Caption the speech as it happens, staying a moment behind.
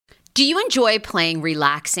Do you enjoy playing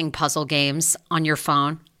relaxing puzzle games on your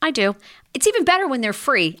phone? I do. It's even better when they're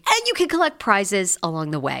free, and you can collect prizes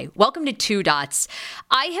along the way. Welcome to Two Dots.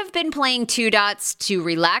 I have been playing Two Dots to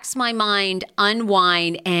relax my mind,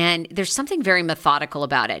 unwind, and there's something very methodical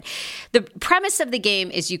about it. The premise of the game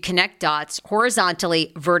is you connect dots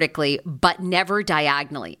horizontally, vertically, but never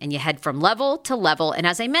diagonally, and you head from level to level, and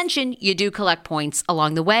as I mentioned, you do collect points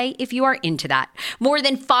along the way if you are into that. More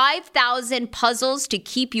than 5,000 puzzles to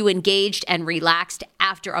keep you engaged and relaxed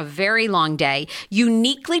after a very long day,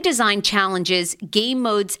 uniquely designed challenges, game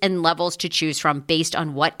modes, and levels to choose from based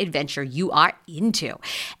on what adventure you are into.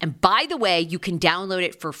 And by the way, you can download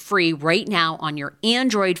it for free right now on your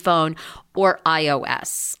Android phone or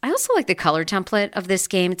iOS. I also like the color template of this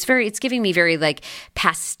game. It's giving me very like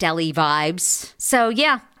pastel-y vibes. So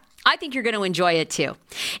yeah, I think you're going to enjoy it too.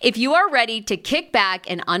 If you are ready to kick back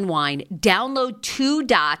and unwind, download Two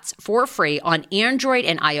Dots for free on Android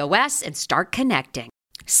and iOS and start connecting.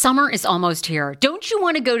 Summer is almost here. Don't you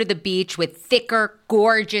want to go to the beach with thicker,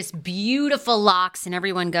 gorgeous, beautiful locks and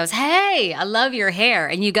everyone goes, "Hey, I love your hair."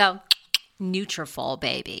 And you go, "Nutrafol,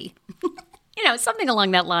 baby." Something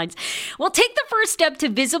along that lines. Well, take the first step to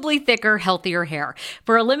visibly thicker, healthier hair.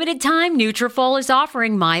 For a limited time, Nutrafol is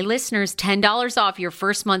offering my listeners $10 off your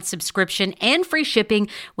first month subscription and free shipping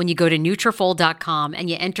when you go to Nutrafol.com and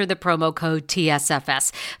you enter the promo code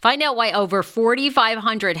TSFS. Find out why over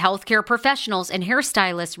 4,500 healthcare professionals and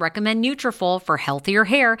hairstylists recommend Nutrafol for healthier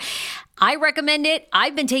hair. I recommend it.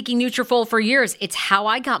 I've been taking Nutrafol for years. It's how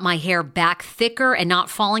I got my hair back thicker and not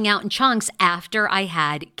falling out in chunks after I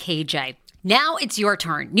had KJ. Now it's your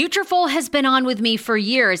turn. Nutrafol has been on with me for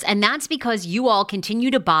years, and that's because you all continue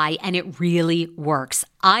to buy, and it really works.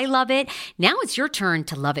 I love it. Now it's your turn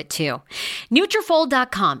to love it too.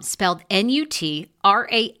 Nutrafol.com, spelled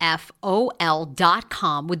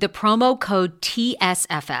Nutrafol.com with the promo code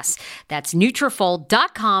TSFS. That's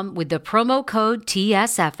Nutrafol.com with the promo code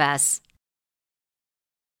TSFS.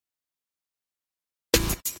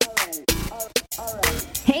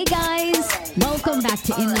 Hey guys, welcome back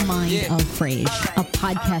to In the Mind of Frage, a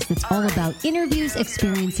podcast that's all about interviews,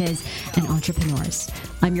 experiences, and entrepreneurs.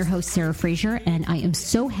 I'm your host, Sarah Fraser, and I am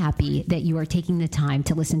so happy that you are taking the time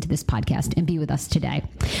to listen to this podcast and be with us today.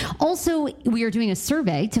 Also, we are doing a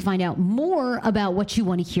survey to find out more about what you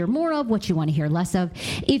want to hear more of, what you want to hear less of.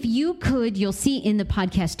 If you could, you'll see in the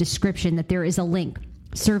podcast description that there is a link.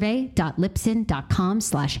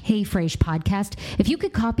 survey.lipson.com/HeyFragePodcast. If you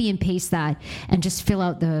could copy and paste that and just fill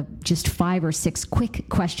out the 5 or 6 quick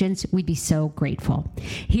questions, we'd be so grateful.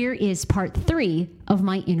 Here is part 3 of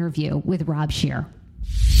my interview with Rob Scheer.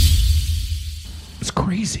 It's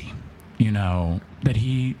crazy, that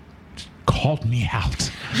he called me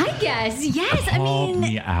out. I guess, yes. Called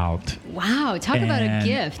me out. Wow, talk about a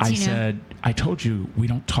gift. I said, I told you we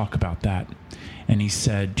don't talk about that. And he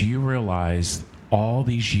said, do you realize all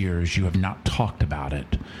these years you have not talked about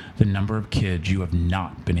it, the number of kids you have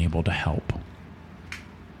not been able to help?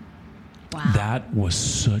 Wow. That was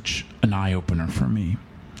such an eye-opener for me,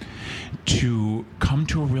 to come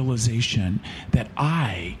to a realization that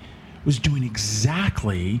I was doing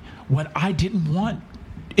exactly what I didn't want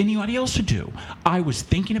anybody else to do. I was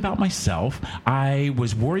thinking about myself. I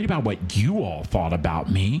was worried about what you all thought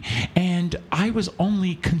about me, and I was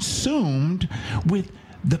only consumed with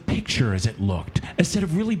the picture as it looked, instead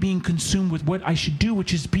of really being consumed with what I should do,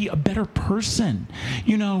 which is be a better person.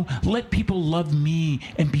 Let people love me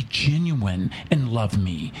and be genuine and love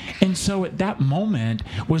me. And so at that moment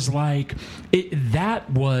was like,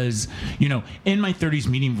 that was, in my 30s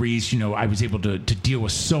meeting Reese, I was able to deal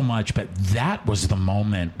with so much, but that was the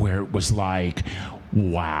moment where it was like,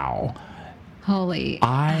 wow.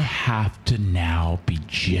 I have to now be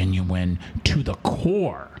genuine to the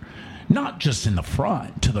core. Not just in the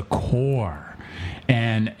front, to the core.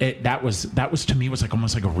 And that was to me was like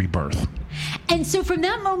almost like a rebirth. And so from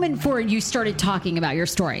that moment forward, you started talking about your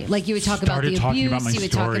story. Like you would talk about the abuse, you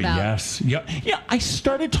would talk about... Yes. Yeah. I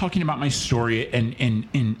started talking about my story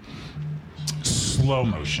in slow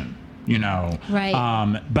motion.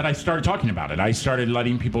 Right. But I started talking about it. I started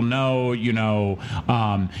letting people know,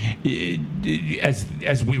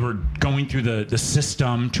 as we were going through the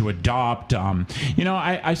system to adopt,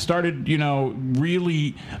 I started,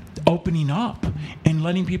 really opening up and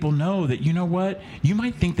letting people know that, you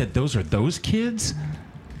might think that those are those kids.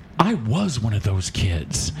 I was one of those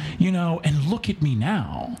kids, and look at me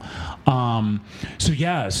now. And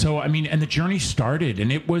the journey started,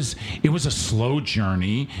 and it was a slow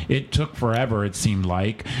journey. It took forever, it seemed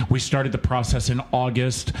like. We started the process in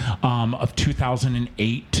August of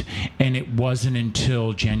 2008, and it wasn't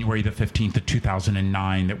until January the 15th of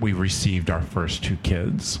 2009 that we received our first 2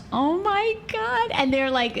 kids. Oh my God. And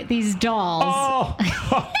they're like these dolls.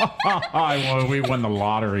 Oh, we won the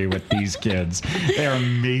lottery with these kids. They're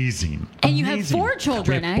amazing. And you have 4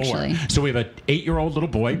 children, actually. So we have an 8-year-old little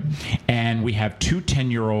boy, and we have 2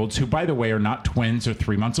 10-year-olds who, by the way, are not twins, or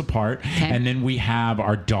 3 months apart. Okay. And then we have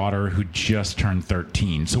our daughter who just turned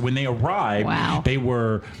 13. So when they arrived, they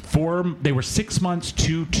were 6 months,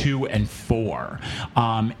 2, and 4.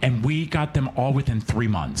 And we got them all within 3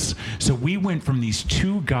 months. So we went from these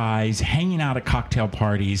 2 guys hanging out at cocktail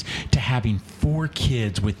parties to having 4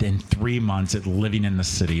 kids within 3 months at living in the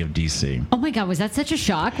city of D.C. Oh my God, was that such a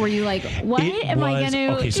shock? Were you like, what am I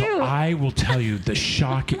going to do? So I will tell you, the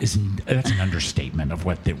shock that's an understatement of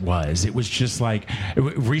what it was. It was just like,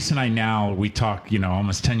 Reese and I now, we talk,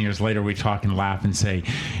 almost 10 years later, we talk and laugh and say,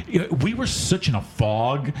 we were such in a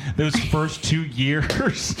fog those first 2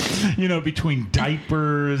 years, between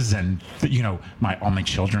diapers and, all my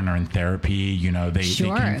children are in therapy, they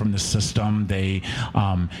came from the system. They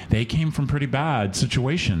came from pretty bad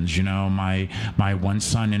situations. My one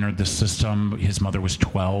son entered the system. His mother was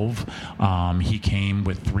 12. He came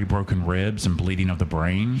with 3 broken ribs and bleeding of the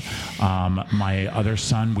brain. My other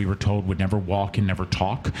son, we were told, would never walk and never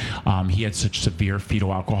talk. He had such severe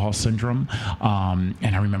fetal alcohol syndrome.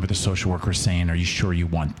 And I remember the social worker saying, "Are you sure you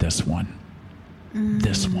want this one?"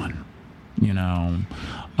 This one.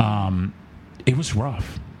 It was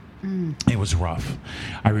rough. It was rough.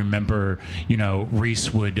 I remember,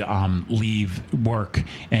 Reese would leave work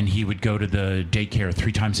and he would go to the daycare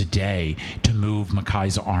 3 times a day to move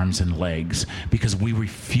Makai's arms and legs, because we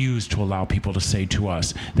refused to allow people to say to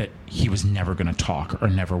us that he was never going to talk or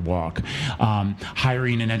never walk.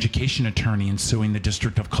 Hiring an education attorney and suing the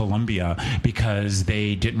District of Columbia because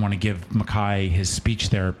they didn't want to give Makai his speech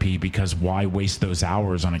therapy, because why waste those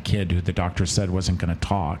hours on a kid who the doctor said wasn't going to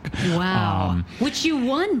talk? Wow. Which you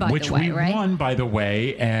won, by the way, right? Which we won, by the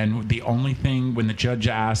way. And the only thing, when the judge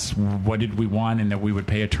asked what did we want and that we would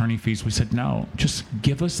pay attorney fees, we said, no, just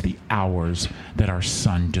give us the hours that our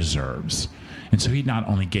son deserves. And so he not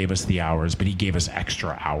only gave us the hours, but he gave us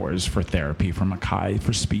extra hours for therapy for Makai,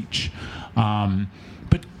 for speech.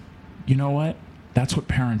 But you know what? That's what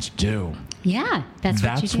parents do. Yeah,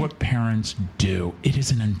 that's what parents do. It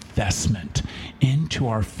is an investment into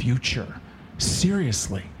our future.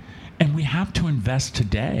 Seriously. And we have to invest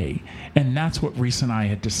today. And that's what Reese and I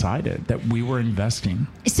had decided, that we were investing.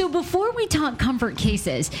 So before we talk comfort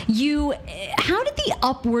cases, how did the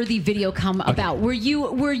Upworthy video come about? Were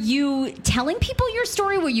you telling people your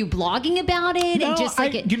story? Were you blogging about it? No,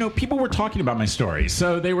 and people were talking about my story.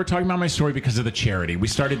 So they were talking about my story because of the charity. We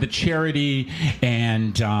started the charity,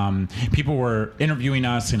 and people were interviewing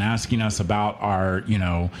us and asking us about our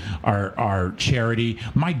charity.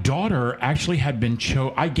 My daughter actually had been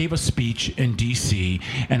I gave a speech in D.C.,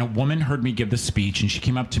 and a woman heard me give the speech, and she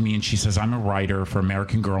came up to me and she says, "I'm a writer for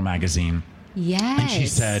American Girl magazine." Yes. And she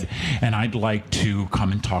said, "And I'd like to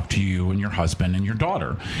come and talk to you and your husband and your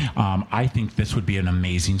daughter. I think this would be an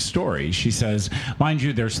amazing story." She says, mind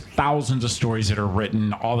you, there's thousands of stories that are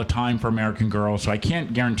written all the time for American Girl, so I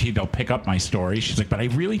can't guarantee they'll pick up my story. She's like, but I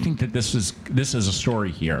really think that this is a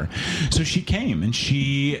story here. So she came, and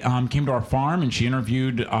she came to our farm, and she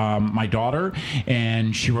interviewed my daughter,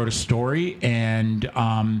 and she wrote a story, and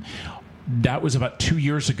that was about 2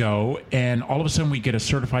 years ago, and all of a sudden we get a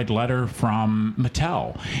certified letter from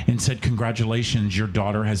Mattel and said, "Congratulations, your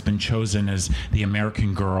daughter has been chosen as the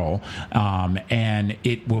American Girl, and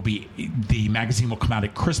the magazine will come out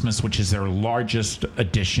at Christmas, which is their largest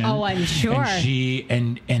edition." Oh, I'm sure.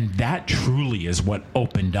 And that truly is what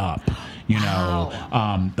opened up,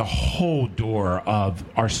 the whole door of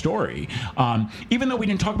our story. Even though we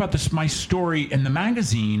didn't talk about my story in the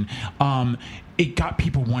magazine, it got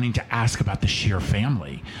people wanting to ask about the Scheer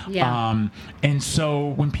family. Yeah. And so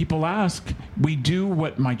when people ask, we do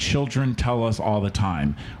what my children tell us all the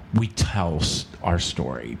time. We tell our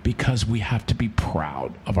story because we have to be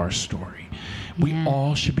proud of our story. Yeah. We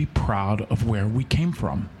all should be proud of where we came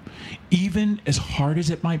from. Even as hard as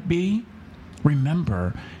it might be,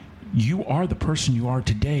 remember, you are the person you are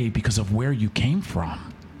today because of where you came from.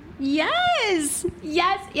 Yes.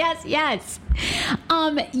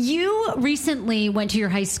 You recently went to your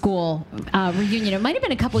high school reunion. It might have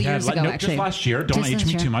been a couple years ago, actually. Just last year. Don't age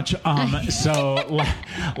me too much. So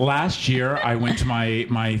last year I went to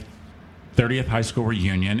my 30th high school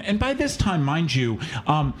reunion. And by this time, mind you,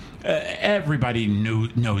 everybody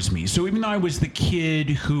knows me. So even though I was the kid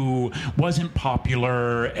who wasn't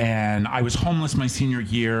popular and I was homeless my senior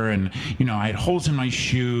year and, I had holes in my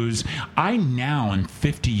shoes, I now am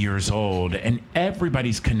 50 years old and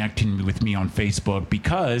everybody's connecting with me on Facebook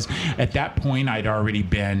because at that point I'd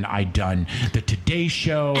done the Today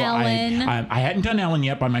Show. Ellen. I hadn't done Ellen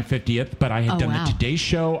yet by my 50th, but I had done the Today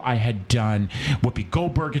Show. I had done Whoopi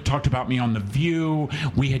Goldberg had talked about me on The View.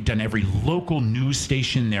 We had done every local news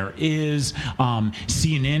station there is.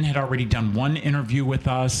 CNN had already done one interview with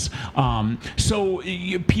us. So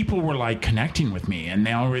people were like connecting with me, and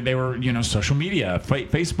they were social media,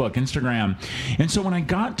 Facebook, Instagram. And so when I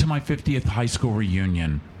got to my 50th high school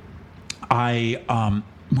reunion, I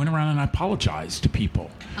went around and I apologized to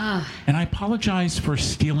people. And I apologized for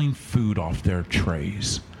stealing food off their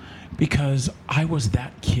trays because I was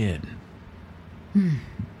that kid.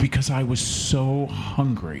 Because I was so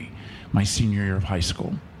hungry my senior year of high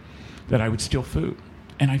school that I would steal food.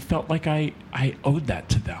 And I felt like I owed that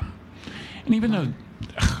to them. And even though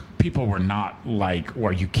people were not like,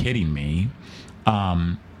 are you kidding me?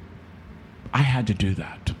 I had to do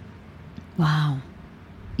that. Wow.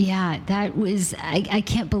 Yeah, that was, I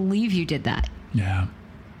can't believe you did that. Yeah.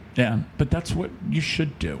 Yeah, but that's what you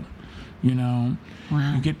should do. Wow.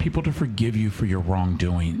 You get people to forgive you for your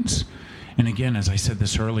wrongdoings. And again, as I said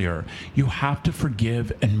this earlier, you have to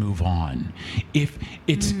forgive and move on. It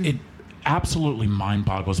absolutely mind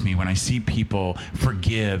boggles me when I see people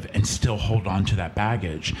forgive and still hold on to that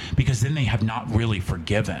baggage, because then they have not really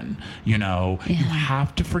forgiven. You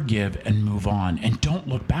have to forgive and move on and don't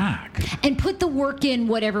look back. And put the work in,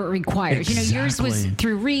 whatever it requires. Exactly. Yours was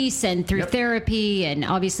through Reese and through therapy, and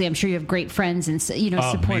obviously I'm sure you have great friends and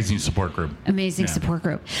support. Amazing support group. Amazing support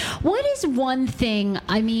group. What is one thing,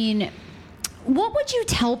 what would you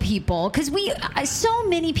tell people? Because so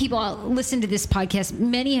many people listen to this podcast.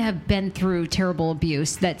 Many have been through terrible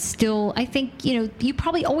abuse that still, I think, you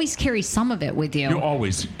probably always carry some of it with you. You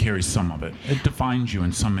always carry some of it. It defines you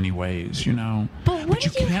in so many ways, But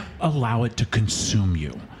you can't allow it to consume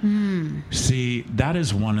you. See, that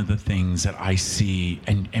is one of the things that I see,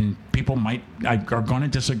 and people are going to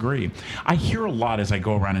disagree. I hear a lot as I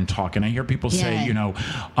go around and talk, and I hear people say,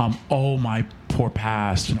 oh, my poor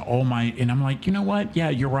past, and I'm like, you know what? Yeah,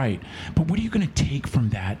 you're right. But what are you going to take from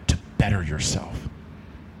that to better yourself?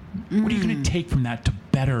 What are you going to take from that to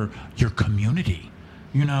better your community?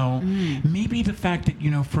 Maybe the fact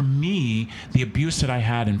that, for me, the abuse that I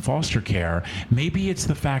had in foster care, maybe it's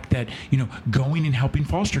the fact that, going and helping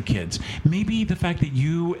foster kids, maybe the fact that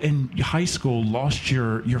you in high school lost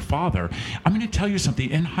your father. I'm going to tell you something.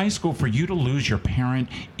 In high school, for you to lose your parent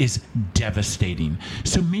is devastating.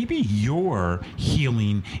 So maybe your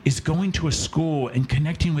healing is going to a school and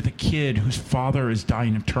connecting with a kid whose father is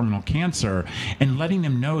dying of terminal cancer and letting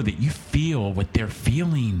them know that you feel what they're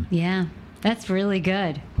feeling. Yeah. That's really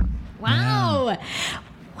good. Wow. Yeah.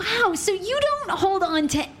 Wow. So you don't hold on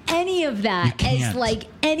to any of that as like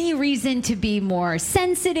any reason to be more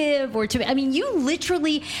sensitive or you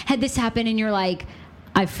literally had this happen and you're like,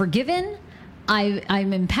 I've forgiven,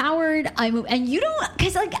 I'm empowered, and you don't,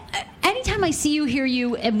 because anytime I see you, hear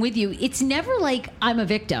you, and with you, it's never like I'm a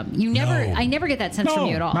victim. I never get that sense from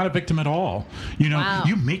you at all. Not a victim at all.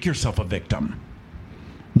 You make yourself a victim.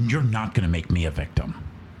 You're not going to make me a victim.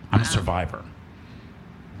 I'm a survivor.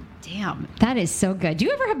 Damn, that is so good. Do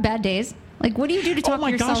you ever have bad days? Like, what do you do to talk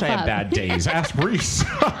yourself up? Oh my gosh, I have bad days. Ask Reese.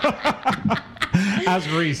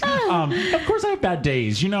 Ask Reese. Of course I have bad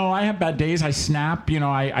days. I have bad days. I snap.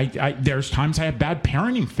 I there's times I have bad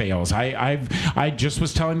parenting fails. I just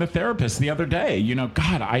was telling the therapist the other day,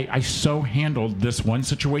 God, I so handled this one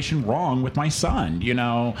situation wrong with my son,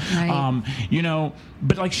 Right.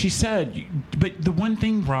 But like she said, but the one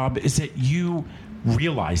thing, Rob, is that you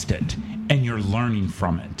realized it and you're learning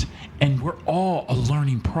from it. And we're all a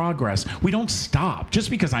learning progress. We don't stop.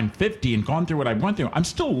 Just because I'm 50 and gone through what I went through, I'm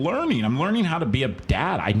still learning. I'm learning how to be a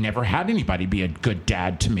dad. I never had anybody be a good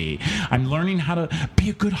dad to me. I'm learning how to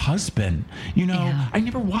be a good husband. I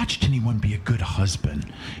never watched anyone be a good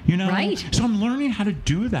husband. Right. So I'm learning how to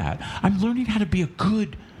do that. I'm learning how to be a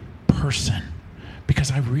good person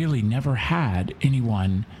because I really never had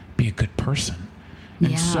anyone be a good person.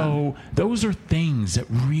 And so those are things that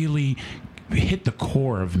really hit the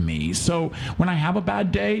core of me. So when I have a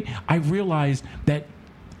bad day, I realize that,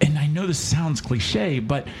 and I know this sounds cliche,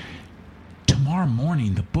 but tomorrow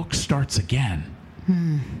morning, the book starts again.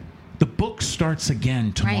 The book starts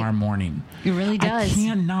again tomorrow morning. It really does. I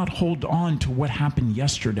cannot hold on to what happened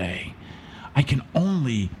yesterday. I can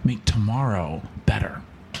only make tomorrow better.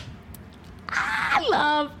 I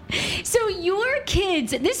love. So your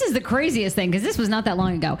kids, this is the craziest thing because this was not that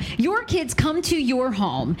long ago. Your kids come to your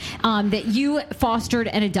home that you fostered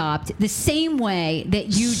and adopt the same way that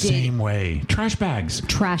you did. Same way. Trash bags.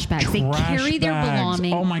 Trash bags. They carry their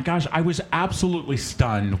belongings. Oh my gosh. I was absolutely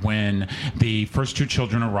stunned when the first two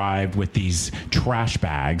children arrived with these trash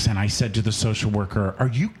bags. And I said to the social worker, are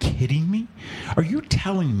you kidding me? Are you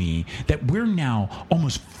telling me that we're now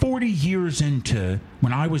almost 40 years into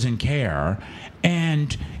when I was in care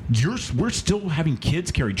and we're still having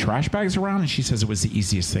kids carry trash bags around? And she says it was the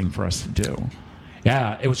easiest thing for us to do.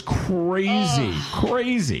 Yeah, it was crazy,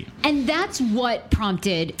 crazy. And that's what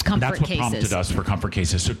prompted comfort cases. That's what prompted us for comfort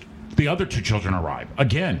cases. So the other two children arrived.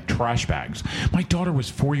 Again, trash bags. My daughter was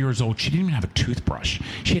 4 years old. She didn't even have a toothbrush.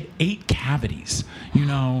 She had 8 cavities. You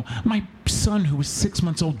know, my son, who was 6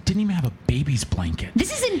 months old, didn't even have a baby's blanket.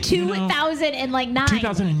 This is in 2009.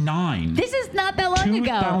 2009. This is not that long ago.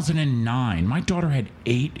 2009. My daughter had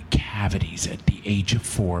 8 cavities at the age of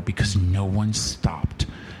 4 because no one stopped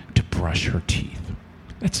to brush her teeth.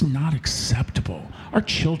 That's not acceptable. Our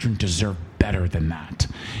children deserve better than that.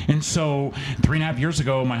 And so 3.5 years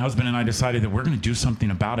ago, my husband and I decided that we're going to do something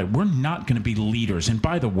about it. We're not going to be leaders. And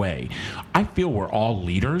by the way, I feel we're all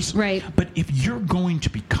leaders. Right. But if you're going to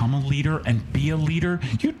become a leader and be a leader,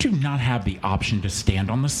 you do not have the option to stand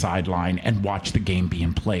on the sideline and watch the game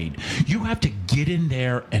being played. You have to get in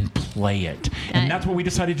there and play it. And that's what we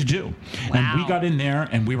decided to do. Wow. And we got in there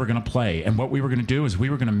and we were going to play. And what we were going to do is we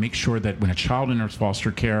were going to make sure that when a child enters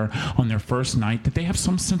foster care on their first night, that they have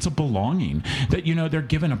some sense of belonging. That, you know, they're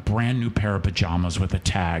given a brand new pair of pajamas with a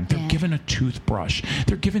tag. They're given a toothbrush.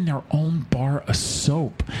 They're given their own bar of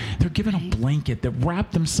soap. They're given a blanket that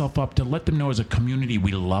wrap themselves up to let them know as a community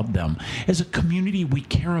we love them. As a community we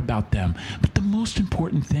care about them. But the most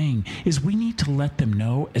important thing is we need to let them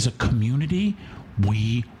know as a community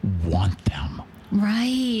we want them.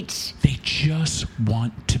 Right. They just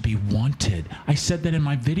want to be wanted. I said that in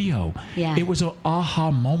my video. Yeah. It was an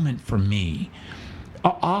aha moment for me.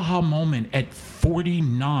 An aha moment at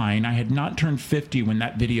 49. I had not turned 50 when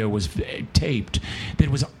that video was taped. That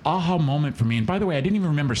was an aha moment for me. And by the way, I didn't even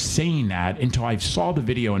remember saying that until I saw the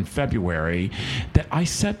video in February that I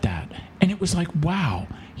said that. And it was like, wow,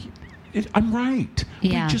 I'm right.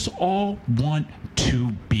 Yeah. We just all want to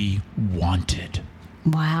be wanted.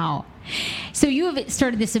 Wow. So you have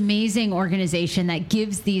started this amazing organization that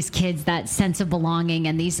gives these kids that sense of belonging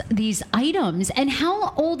and these items. And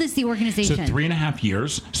how old is the organization? So 3.5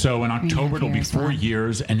 years. So in October, it'll be 4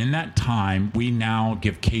 years. And in that time, we now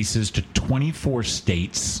give cases to 24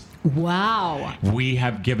 states. Wow. We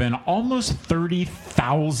have given almost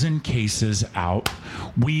 30,000 cases out.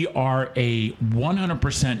 We are a 100%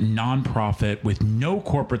 nonprofit with no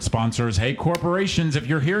corporate sponsors. Hey, corporations, if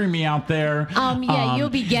you're hearing me out there. You'll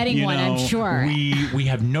be getting one, I'm sure. We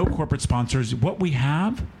have no corporate sponsors. What we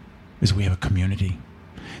have is we have a community.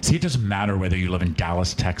 See, it doesn't matter whether you live in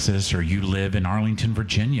Dallas, Texas, or you live in Arlington,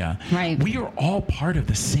 Virginia. Right. We are all part of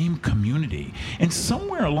the same community. And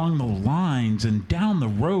somewhere along the lines and down the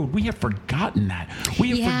road, we have forgotten that.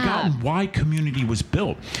 We have forgotten why community was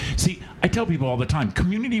built. See, I tell people all the time,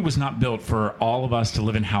 community was not built for all of us to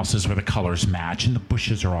live in houses where the colors match and the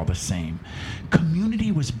bushes are all the same.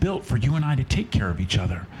 Community was built for you and I to take care of each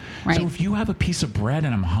other. Right. So if you have a piece of bread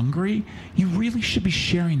and I'm hungry, you really should be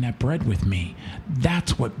sharing that bread with me.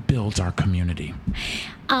 That's what builds our community.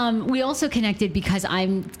 We also connected because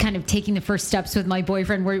I'm kind of taking the first steps with my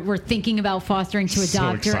boyfriend. We're thinking about fostering to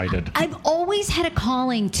adopt. So excited. I've always had a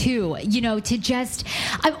calling too,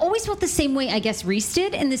 I've always felt the same way, I guess, Reese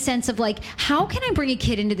did, in the sense of like, how can I bring a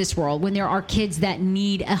kid into this world when there are kids that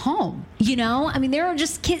need a home? I mean, there are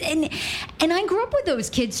just kids, and I grew up with those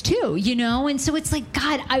kids too, and so it's like,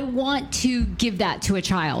 God, I want to give that to a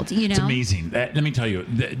child, It's amazing. Let me tell you,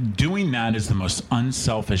 doing that is the most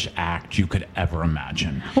unselfish act you could ever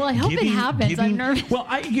imagine. Well, I hope it happens. I'm nervous. Well,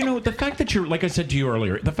 the fact that you're, like I said to you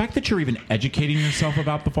earlier, the fact that you're even educating yourself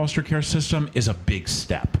about the foster care system is a big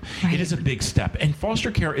step. Right. It is a big step. And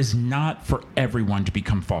foster care is not for everyone to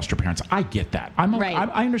become foster parents. I get that.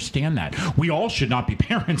 I understand that. We all should not be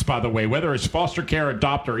parents, by the way, whether it's foster care,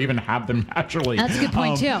 adopt, or even have them naturally. That's a good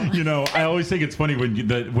point, too. I always think it's funny when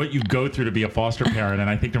what you go through to be a foster parent, and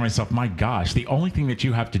I think to myself, my gosh, the only thing that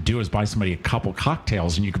you have to do is buy somebody a couple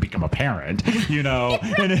cocktails and you can become a parent,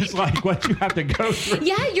 and it's like what you have to go through.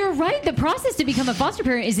 Yeah, you're right. The process to become a foster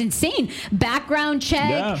parent is insane. Background check.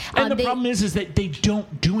 Yeah. And the problem is that they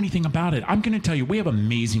don't do anything about it. I'm going to tell you, we have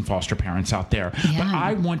amazing foster parents out there, but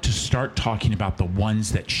I want to start talking about the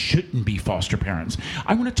ones that shouldn't be foster parents.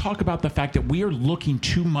 I want to talk about the fact that we are looking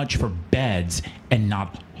too much for beds and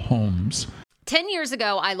not homes. 10 years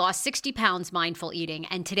ago, I lost 60 pounds mindful eating,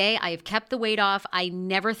 and today I have kept the weight off. I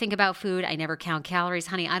never think about food. I never count calories.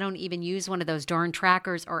 Honey, I don't even use one of those darn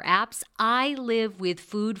trackers or apps. I live with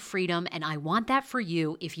food freedom, and I want that for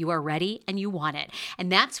you if you are ready and you want it. And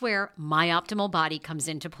that's where My Optimal Body comes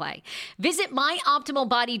into play. Visit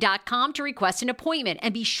myoptimalbody.com to request an appointment,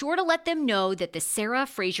 and be sure to let them know that the Sarah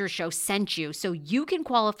Fraser Show sent you so you can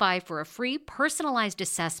qualify for a free personalized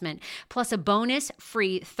assessment plus a bonus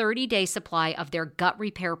free 30-day supply of their gut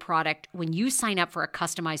repair product when you sign up for a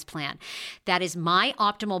customized plan. That is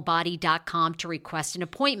myoptimalbody.com to request an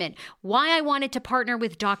appointment. Why I wanted to partner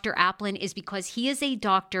with Dr. Applin is because he is a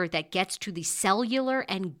doctor that gets to the cellular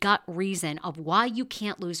and gut reason of why you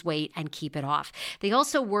can't lose weight and keep it off. They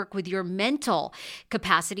also work with your mental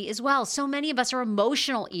capacity as well. So many of us are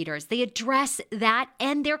emotional eaters. They address that,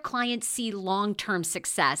 and their clients see long-term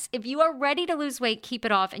success. If you are ready to lose weight, keep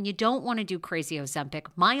it off, and you don't want to do crazy Ozempic,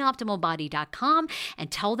 myoptimalbody.com,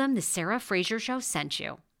 and tell them the Sarah Fraser Show sent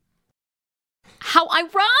you. How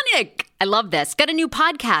ironic! I love this. Got a new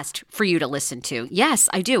podcast for you to listen to. Yes,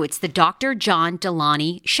 I do. It's the Dr. John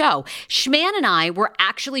Delaney Show. Schman and I were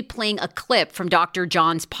actually playing a clip from Dr.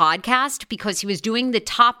 John's podcast because he was doing the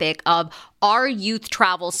topic of are youth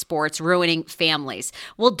travel sports ruining families?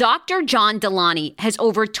 Well, Dr. John Delaney has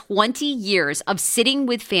over 20 years of sitting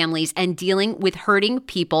with families and dealing with hurting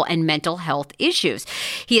people and mental health issues.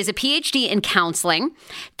 He has a PhD in counseling.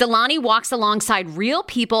 Delaney walks alongside real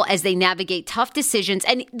people as they navigate tough decisions.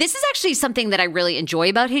 And this is actually something that I really enjoy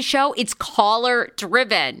about his show. It's caller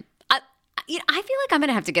driven. I feel like I'm going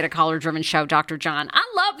to have to get a caller-driven show, Dr. John. I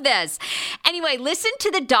love this. Anyway, listen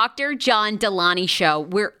to the Dr. John Delaney Show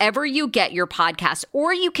wherever you get your podcasts,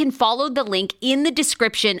 or you can follow the link in the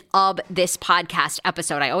description of this podcast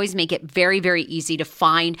episode. I always make it very, very easy to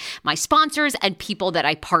find my sponsors and people that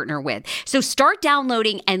I partner with. So start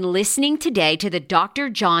downloading and listening today to the Dr.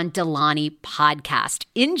 John Delaney podcast.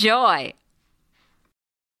 Enjoy.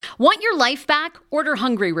 Want your life back? Order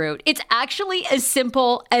Hungry Root. It's actually as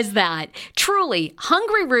simple as that. Truly,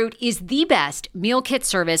 Hungry Root is the best meal kit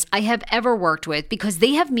service I have ever worked with because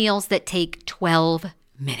they have meals that take 12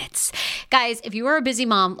 minutes. Guys, if you are a busy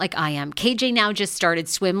mom like I am, KJ now just started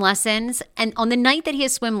swim lessons. And on the night that he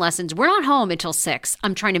has swim lessons, we're not home until 6.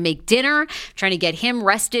 I'm trying to make dinner, trying to get him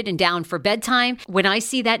rested and down for bedtime. When I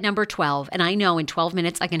see that number 12, and I know in 12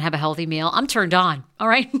 minutes I can have a healthy meal, I'm turned on. All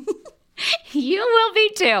right. You will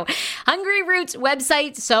be too. Hungry Root's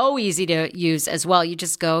website, so easy to use as well. You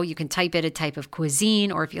just go, you can type in a type of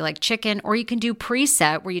cuisine, or if you like chicken, or you can do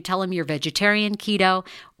preset where you tell them you're vegetarian, keto,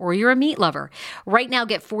 or you're a meat lover. Right now,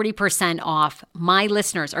 get 40% off. My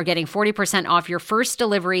listeners are getting 40% off your first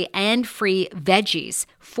delivery and free veggies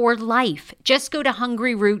for life. Just go to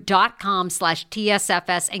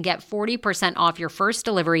hungryroot.com/TSFS and get 40% off your first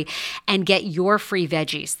delivery and get your free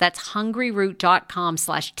veggies. That's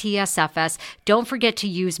hungryroot.com/TSFS. Don't forget to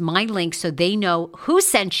use my link so they know who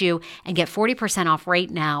sent you and get 40% off right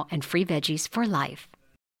now and free veggies for life.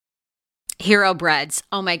 Hero Breads.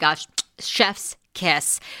 Oh my gosh. Chef's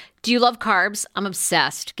kiss. Do you love carbs? I'm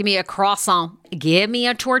obsessed. Give me a croissant. Give me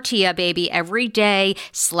a tortilla, baby, every day,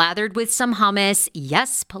 slathered with some hummus.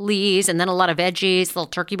 Yes, please. And then a lot of veggies, a little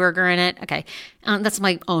turkey burger in it. Okay. That's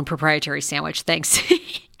my own proprietary sandwich. Thanks.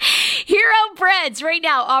 Hero Breads right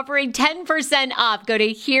now offering 10% off. Go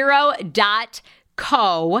to hero.co.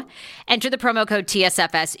 Enter the promo code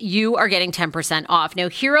TSFS. You are getting 10% off. Now,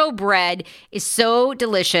 Hero Bread is so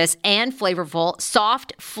delicious and flavorful,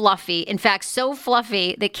 soft, fluffy. In fact, so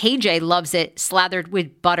fluffy that KJ loves it slathered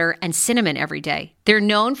with butter and cinnamon every day. They're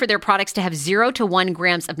known for their products to have 0 to 1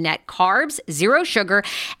 grams of net carbs, 0 sugar,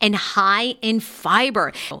 and high in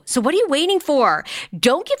fiber. So what are you waiting for?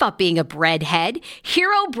 Don't give up being a breadhead.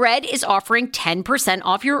 Hero Bread is offering 10%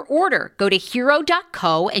 off your order. Go to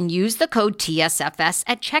hero.co and use the code TSFS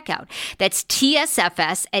at checkout. That's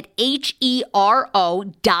TSFS at HERO.CO.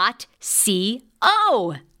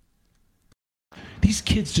 These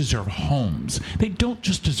kids deserve homes. They don't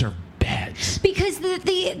just deserve beds. Because the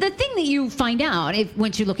thing that you find out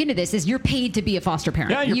once you look into this is you're paid to be a foster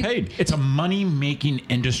parent. Yeah, you're paid. It's a money-making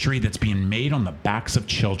industry that's being made on the backs of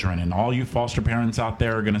children. And all you foster parents out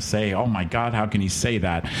there are going to say, oh my God, how can he say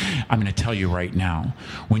that? I'm going to tell you right now,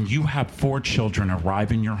 when you have 4 children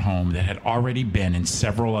arrive in your home that had already been in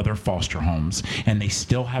several other foster homes, and they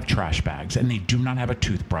still have trash bags, and they do not have a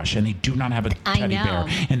toothbrush, and they do not have a teddy bear,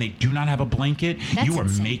 and they do not have a blanket, you are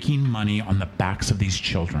making money on the backs of these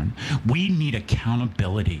children. We need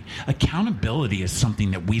accountability. Accountability is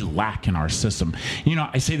something that we lack in our system. You know,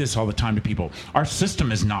 I say this all the time to people. Our system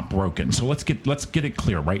is not broken. So let's get it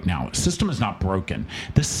clear right now. The system is not broken.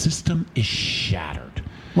 The system is shattered.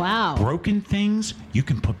 Wow. Broken things you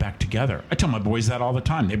can put back together. I tell my boys that all the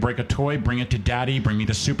time. They break a toy, bring it to daddy, bring me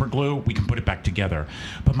the super glue, we can put it back together.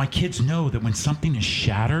 But my kids know that when something is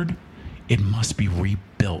shattered, it must be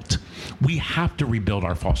rebuilt. We have to rebuild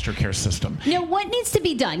our foster care system. Now, what needs to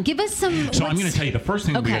be done? Give us some... So I'm going to tell you, the first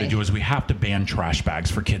thing we got to do is we have to ban trash bags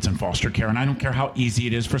for kids in foster care. And I don't care how easy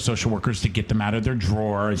it is for social workers to get them out of their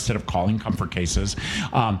drawer instead of calling comfort cases.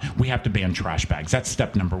 We have to ban trash bags. That's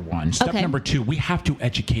step number one. Step number two, we have to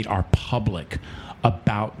educate our public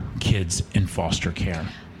about kids in foster care.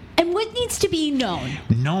 And what needs to be known?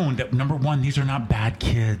 Known that, number one, these are not bad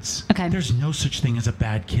kids. Okay. There's no such thing as a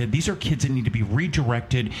bad kid. These are kids that need to be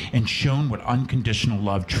redirected and shown what unconditional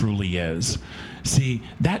love truly is. See,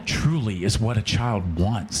 that truly is what a child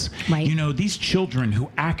wants. Right. You know, these children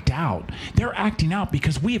who act out, they're acting out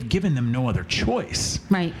because we have given them no other choice.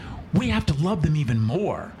 Right. We have to love them even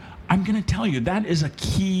more. I'm going to tell you, that is a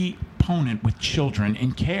key component with children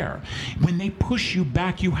in care. When they push you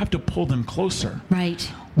back, you have to pull them closer. Right.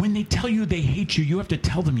 When they tell you they hate you, you have to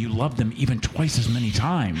tell them you love them even twice as many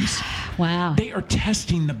times. Wow. They are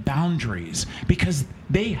testing the boundaries because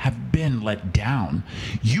they have been let down.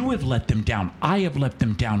 You have let them down. I have let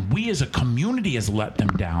them down. We as a community has let them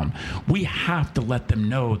down. We have to let them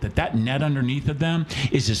know that that net underneath of them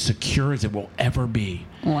is as secure as it will ever be.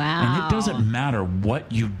 Wow. And it doesn't matter what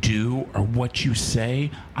you do or what you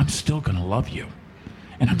say, I'm still going to love you.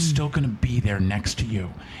 And I'm still going to be there next to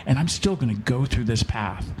you. And I'm still going to go through this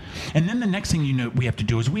path. And then the next thing we have to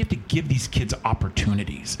do is we have to give these kids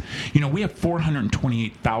opportunities. You know, we have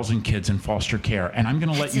 428,000 kids in foster care. And I'm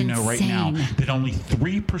going to let you know right now that only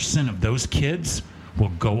 3% of those kids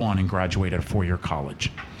will go on and graduate at a four-year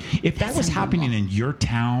college. If that was happening in your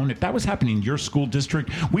town, if that was happening in your school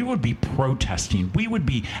district, we would be protesting. We would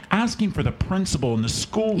be asking for the principal and the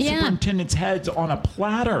school superintendent's heads on a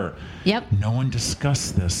platter. Yep. No one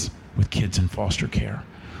discussed this with kids in foster care.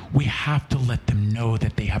 We have to let them know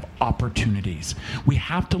that they have opportunities. We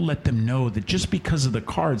have to let them know that just because of the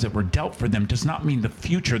cards that were dealt for them does not mean the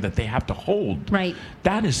future that they have to hold. Right.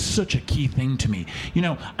 That is such a key thing to me. You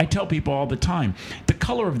know, I tell people all the time, the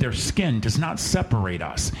color of their skin does not separate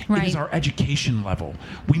us. Right. It is our education level.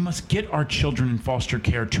 We must get our children in foster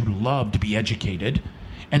care to love to be educated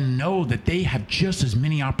and know that they have just as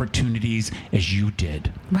many opportunities as you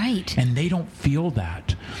did. Right. And they don't feel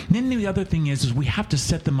that. And then the other thing is we have to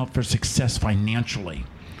set them up for success financially.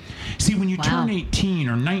 See, when you turn 18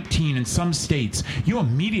 or 19 in some states, you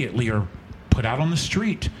immediately are put out on the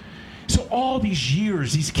street. So all these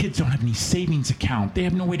years, these kids don't have any savings account. They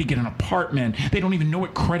have no way to get an apartment. They don't even know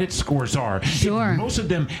what credit scores are. Sure. Most of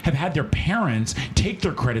them have had their parents take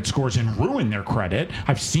their credit scores and ruin their credit.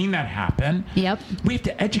 I've seen that happen. Yep. We have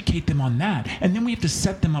to educate them on that. And then we have to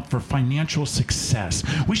set them up for financial success.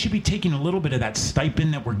 We should be taking a little bit of that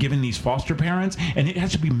stipend that we're giving these foster parents, and it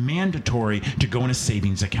has to be mandatory to go in a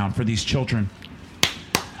savings account for these children.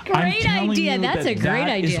 Great idea. That's a great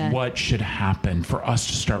idea. That is what should happen for us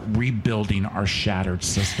to start rebuilding our shattered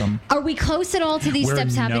system. Are we close at all to these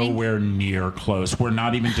steps happening? We're nowhere near close. We're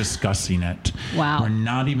not even discussing it. Wow. We're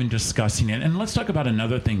not even discussing it. And let's talk about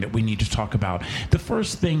another thing that we need to talk about. The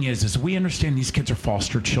first thing is we understand these kids are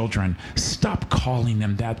foster children. Stop calling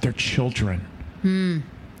them that. They're children.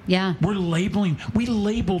 Yeah. We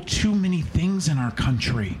label too many things in our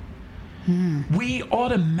country. We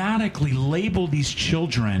automatically label these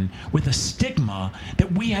children with a stigma that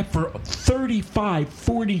we have for 35,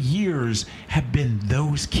 40 years have been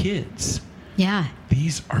those kids. Yeah.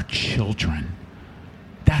 These are children.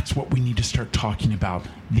 That's what we need to start talking about.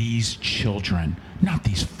 These children, not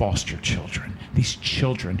these foster children. These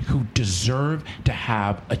children who deserve to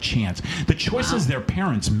have a chance. The choices their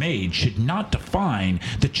parents made should not define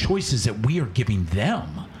the choices that we are giving them.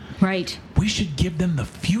 Right. We should give them the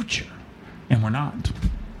future. And we're not.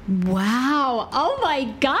 Wow. Oh, my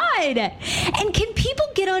God. And can people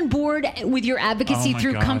get on board with your advocacy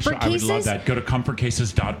through Comfort Cases? I would love that. Go to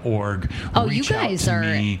comfortcases.org. Oh, you guys are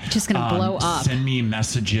just going to blow up. Send me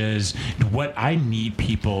messages. What I need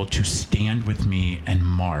people to stand with me and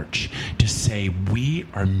march to say, we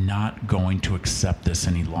are not going to accept this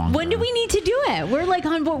any longer. When do we need to do it? We're like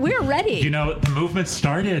on board. We're ready. You know, the movement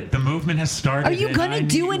started. The movement has started. Are you going to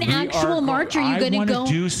do an actual march? Or are you going to go? I want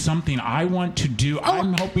to do something. I want to do.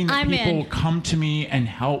 I'm hoping hoping that people come to me and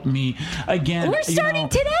help me. Again, we're starting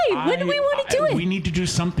today. When do we want to do it? We need to do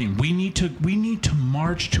something. We need to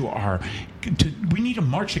march to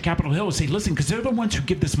Capitol Hill and say, listen, because they're the ones who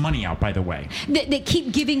give this money out, by the way. They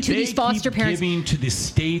keep giving to these foster parents. Giving to the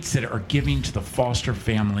states that are giving to the foster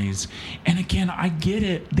families. And again, I get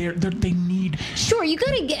it. They need. Sure, you got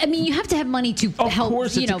to. I mean, you have to have money to help. Of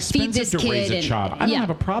course, it's feed this to kid. Raise a child. I don't have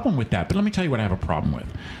a problem with that. But let me tell you what I have a problem with.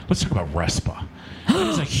 Let's talk about RESPA. That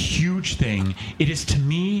is a huge thing. It is, to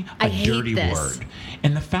me, a dirty word.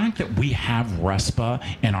 And the fact that we have RESPA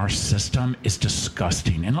in our system is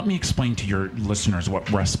disgusting. And let me explain to your listeners what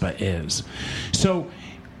RESPA is. So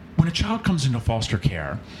when a child comes into foster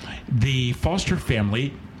care, the foster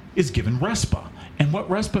family is given RESPA. And what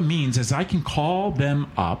RESPA means is I can call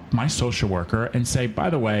them up, my social worker, and say, by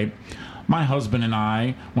the way, my husband and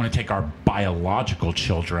I want to take our biological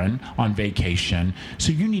children on vacation,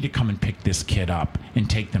 so you need to come and pick this kid up and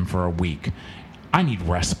take them for a week. I need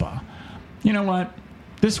RESPA. You know what?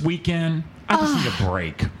 This weekend, I just need a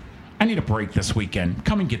break. I need a break this weekend.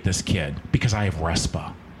 Come and get this kid because I have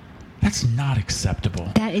RESPA. That's not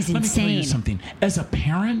acceptable. That is insane. Let me tell you something. As a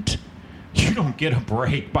parent, you don't get a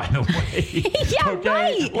break, by the way. Yeah, okay?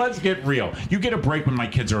 right. Let's get real. You get a break when my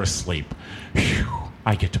kids are asleep. Whew.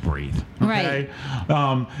 I get to breathe. Okay?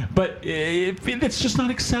 Right. But it's just not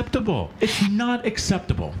acceptable. It's not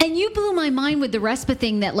acceptable. And you blew my mind with the RESPA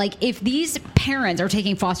thing that, like, if these parents are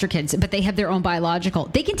taking foster kids, but they have their own biological,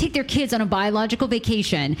 they can take their kids on a biological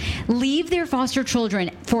vacation, leave their foster children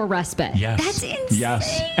for RESPA. Yes. That's insane.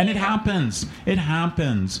 Yes. And it happens. It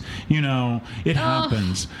happens. It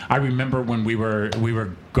happens. I remember when we were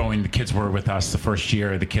going, the kids were with us the first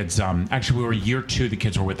year. The kids, actually, we were year 2, the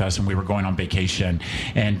kids were with us, and we were going on vacation.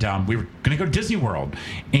 And we were going to go to Disney World.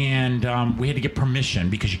 And we had to get permission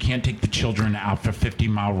because you can't take the children out for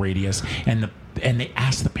 50-mile radius. And they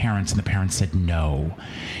asked the parents, and the parents said no.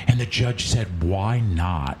 And the judge said, why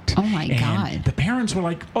not? Oh, my God. The parents were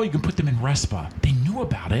like, oh, you can put them in RESPA. They knew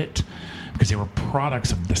about it because they were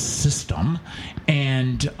products of the system.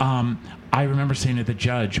 And I remember saying to the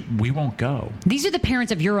judge, we won't go. These are the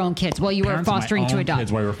parents of your own kids while you were fostering to adopt.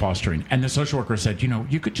 Kids while we were fostering. And the social worker said,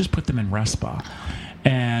 you could just put them in RESPA.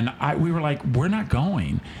 And we were like, we're not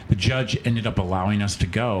going. The judge ended up allowing us to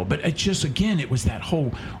go. But it just, again, it was that whole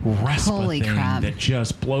RESPA thing that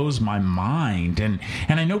just blows my mind. And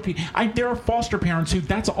I know there are foster parents who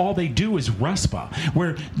that's all they do is RESPA,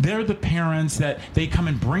 where they're the parents that they come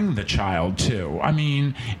and bring the child to. I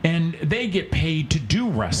mean, and they get paid to do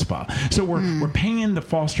RESPA. So we're paying the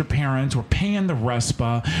foster parents, we're paying the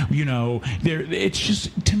RESPA. It's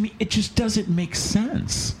just, to me, it just doesn't make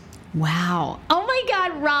sense. Wow. Oh, my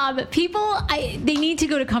God, Rob. People, they need to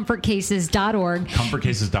go to comfortcases.org.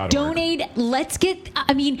 Comfortcases.org. Donate. Let's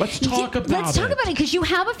talk about it because you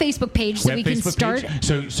have a Facebook page so we can start.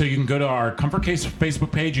 So you can go to our Comfort Case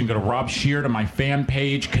Facebook page. You can go to Rob Scheer, to my fan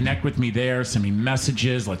page. Connect with me there. Send me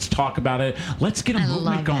messages. Let's talk about it. Let's get a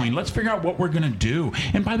movement going. Let's figure out what we're going to do.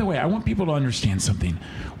 And by the way, I want people to understand something.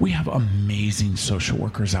 We have amazing social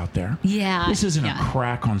workers out there. Yeah. This isn't a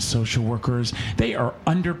crack on social workers. They are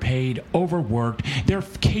underpaid, overworked. Their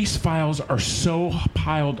case files are so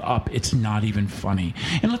piled up, it's not even funny.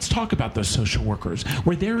 And let's talk about those social workers,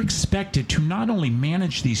 where they're expected to not only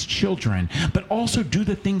manage these children, but also do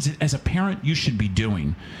the things that as a parent you should be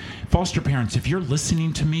doing. Foster parents, if you're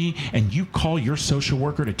listening to me and you call your social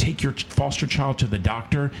worker to take your foster child to the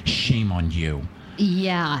doctor, shame on you.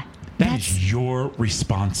 Yeah. That is your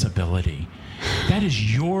responsibility. That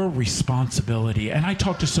is your responsibility. And I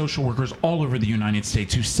talk to social workers all over the United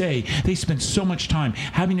States who say they spend so much time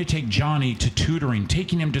having to take Johnny to tutoring,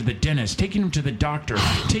 taking him to the dentist, taking him to the doctor,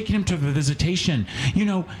 taking him to the visitation.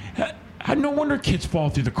 No wonder kids fall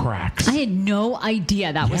through the cracks. I had no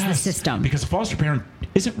idea that was the system. Because a foster parent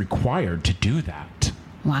isn't required to do that.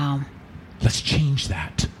 Wow. Let's change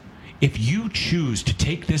that. If you choose to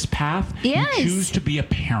take this path, you choose to be a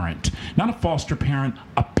parent, not a foster parent,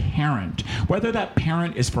 a parent. Whether that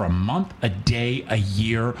parent is for a month, a day, a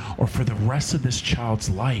year, or for the rest of this child's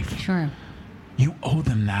life. Sure. You owe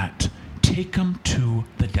them that. Take them to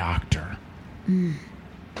the doctor.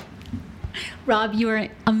 Rob, you are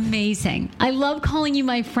amazing. I love calling you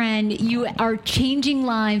my friend. You are changing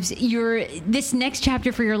lives. This next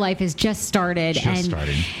chapter for your life is just started.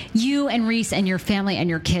 You and Reese and your family and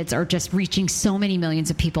your kids are just reaching so many millions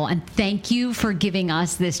of people. And thank you for giving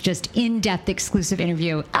us this just in-depth exclusive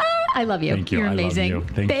interview. I love you. Thank you. You're amazing. I love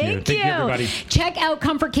you. Thank you. Thank you, everybody. Check out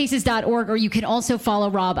comfortcases.org, or you can also follow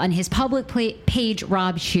Rob on his public page,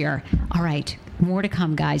 Rob Scheer. All right. More to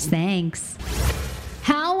come, guys. Thanks.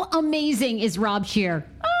 How amazing is Rob Scheer?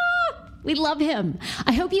 We love him.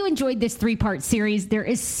 I hope you enjoyed this 3-part series. There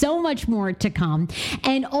is so much more to come.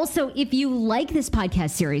 And also, if you like this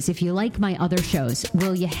podcast series, if you like my other shows,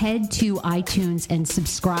 will you head to iTunes and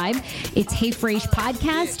subscribe? It's Hey Frase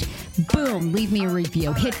Podcast. Boom. Leave me a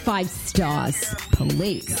review. Hit 5 stars,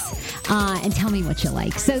 please. And tell me what you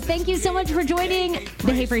like. So thank you so much for joining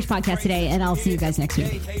the Hey Frase Podcast today, and I'll see you guys next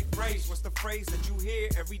week. Hey Frase, what's the phrase that you hear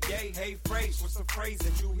every day? Hey Frase, what's the phrase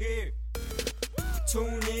that you hear?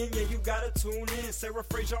 Tune in, yeah, you gotta tune in. Sarah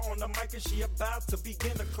Fraser on the mic and she about to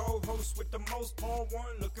begin. The co-host with the most on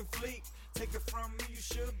one looking fleek. Take it from me, you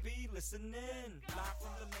should be listening. Live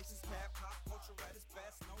from the nation's cap, pop culture at its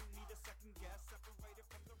best. No need a second guess.